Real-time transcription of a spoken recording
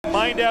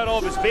mined out all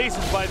of his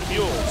bases by the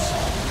mules.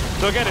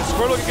 So again, if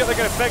Squirtle can get like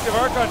an effective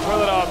Archon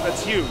Toilet off,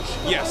 that's huge.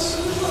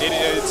 Yes, it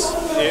is.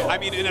 I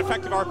mean, an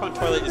effective Archon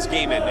Toilet is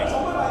game-ending.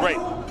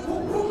 Right.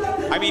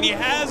 I mean,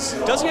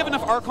 does he have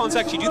enough Archons to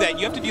actually do that?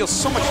 You have to deal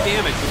so much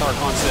damage with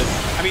Archons that,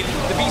 I mean,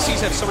 the BCs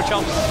have so much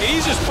health. And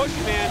he's just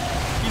pushing, man.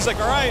 He's like,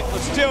 all right,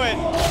 let's do it.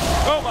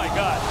 Oh my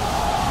God.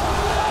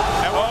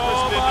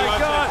 Oh my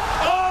God.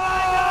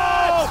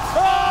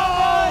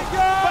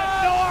 But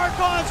no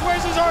Archons.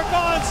 Where's his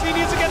Archons? He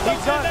needs to get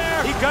those in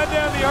there. He gunned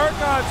down the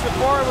Archons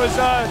before it was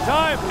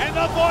time. And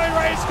the Void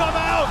Rays come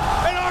out.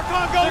 And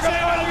Archon goes in.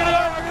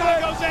 Another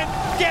Archon goes in.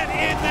 Get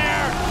in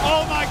there.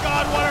 Oh my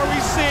God, what are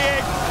we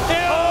seeing? This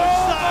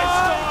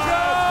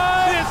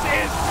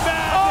is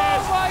madness.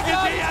 Oh my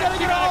God, is he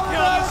actually gonna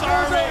kill this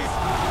army?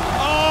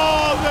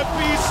 Oh, the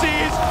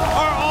BCs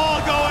are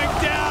all going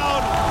down.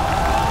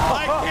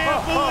 I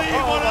can't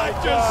believe what I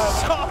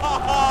just saw.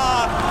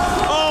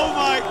 Oh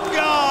my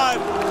God.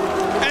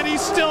 And he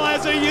still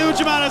has a huge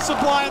amount of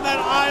supply on that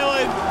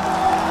island.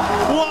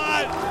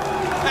 What?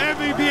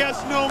 MVP has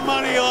no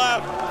money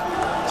left.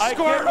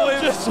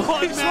 Squirtle just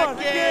won that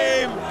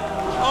game.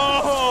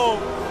 Oh.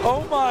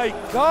 Oh my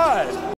God.